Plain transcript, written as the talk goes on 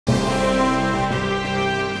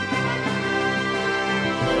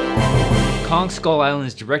Kong Skull Island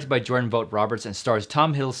is directed by Jordan Vogt-Roberts and stars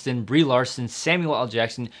Tom Hiddleston, Brie Larson, Samuel L.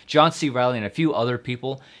 Jackson, John C. Reilly, and a few other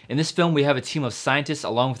people. In this film, we have a team of scientists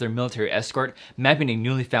along with their military escort mapping a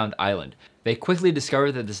newly found island. They quickly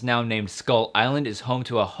discover that this now named Skull Island is home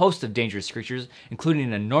to a host of dangerous creatures, including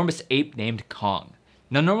an enormous ape named Kong.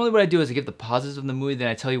 Now, normally what I do is I give the positives of the movie, then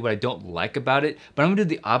I tell you what I don't like about it, but I'm going to do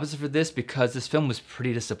the opposite for this because this film was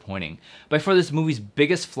pretty disappointing. By far, this movie's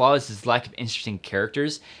biggest flaw is its lack of interesting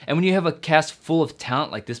characters, and when you have a cast full of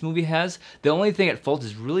talent like this movie has, the only thing at fault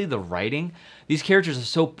is really the writing. These characters are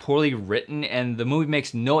so poorly written, and the movie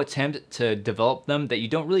makes no attempt to develop them that you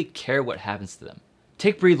don't really care what happens to them.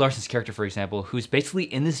 Take Brie Larson's character, for example, who's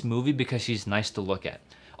basically in this movie because she's nice to look at.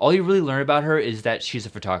 All you really learn about her is that she's a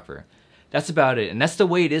photographer. That's about it, and that's the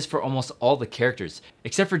way it is for almost all the characters,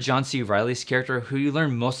 except for John C. Reilly's character, who you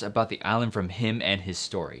learn most about the island from him and his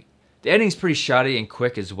story. The editing's pretty shoddy and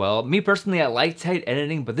quick as well. Me personally, I like tight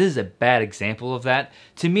editing, but this is a bad example of that.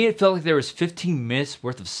 To me, it felt like there was 15 minutes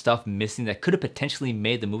worth of stuff missing that could have potentially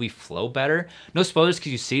made the movie flow better. No spoilers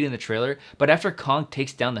because you see it in the trailer, but after Kong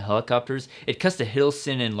takes down the helicopters, it cuts to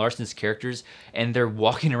Hiddleston and Larson's characters, and they're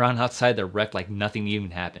walking around outside the wreck like nothing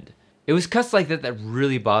even happened. It was cuts like that that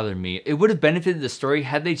really bothered me. It would have benefited the story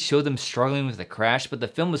had they showed them struggling with the crash, but the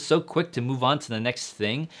film was so quick to move on to the next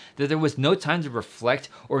thing that there was no time to reflect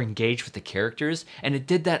or engage with the characters, and it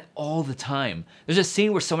did that all the time. There's a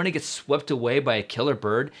scene where somebody gets swept away by a killer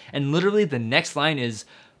bird, and literally the next line is,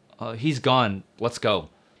 he's gone, let's go.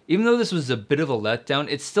 Even though this was a bit of a letdown,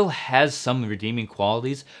 it still has some redeeming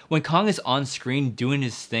qualities. When Kong is on screen doing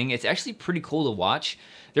his thing, it's actually pretty cool to watch.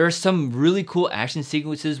 There are some really cool action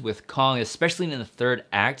sequences with Kong, especially in the third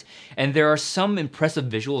act, and there are some impressive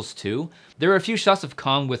visuals too. There are a few shots of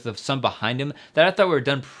Kong with the sun behind him that I thought were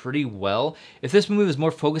done pretty well. If this movie was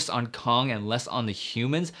more focused on Kong and less on the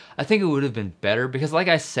humans, I think it would have been better because like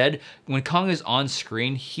I said, when Kong is on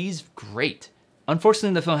screen, he's great.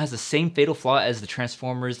 Unfortunately, the film has the same fatal flaw as the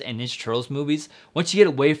Transformers and Ninja Turtles movies. Once you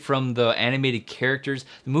get away from the animated characters,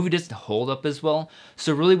 the movie doesn't hold up as well.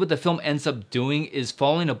 So really what the film ends up doing is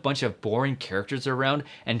following a bunch of boring characters around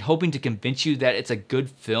and hoping to convince you that it's a good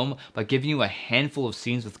film by giving you a handful of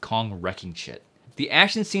scenes with Kong wrecking shit. The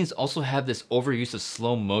action scenes also have this overuse of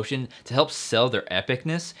slow motion to help sell their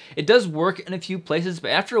epicness. It does work in a few places,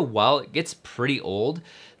 but after a while it gets pretty old.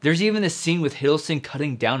 There's even a scene with Hiddleston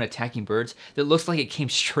cutting down attacking birds that looks like it came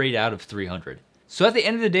straight out of 300. So at the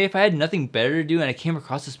end of the day, if I had nothing better to do and I came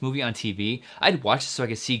across this movie on TV, I'd watch it so I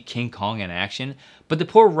could see King Kong in action. But the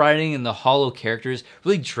poor writing and the hollow characters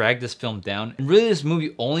really dragged this film down. And really this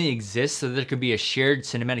movie only exists so that there could be a shared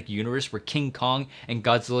cinematic universe where King Kong and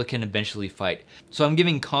Godzilla can eventually fight. So I'm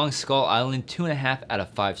giving Kong Skull Island 2.5 out of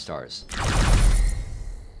 5 stars.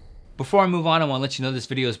 Before I move on, I want to let you know this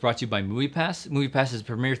video is brought to you by MoviePass. MoviePass is a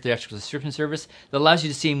premier theatrical subscription service that allows you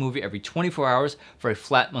to see a movie every 24 hours for a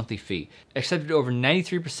flat monthly fee. Accepted over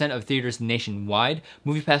 93% of theaters nationwide,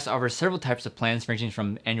 MoviePass offers several types of plans ranging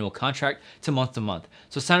from annual contract to month.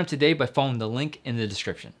 So sign up today by following the link in the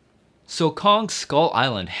description. So Kong Skull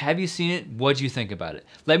Island, have you seen it? What do you think about it?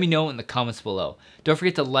 Let me know in the comments below. Don't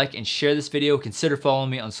forget to like and share this video. Consider following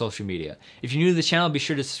me on social media. If you're new to the channel, be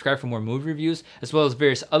sure to subscribe for more movie reviews, as well as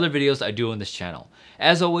various other videos I do on this channel.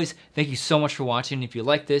 As always, thank you so much for watching. If you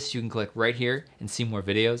like this, you can click right here and see more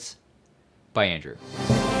videos. Bye, Andrew.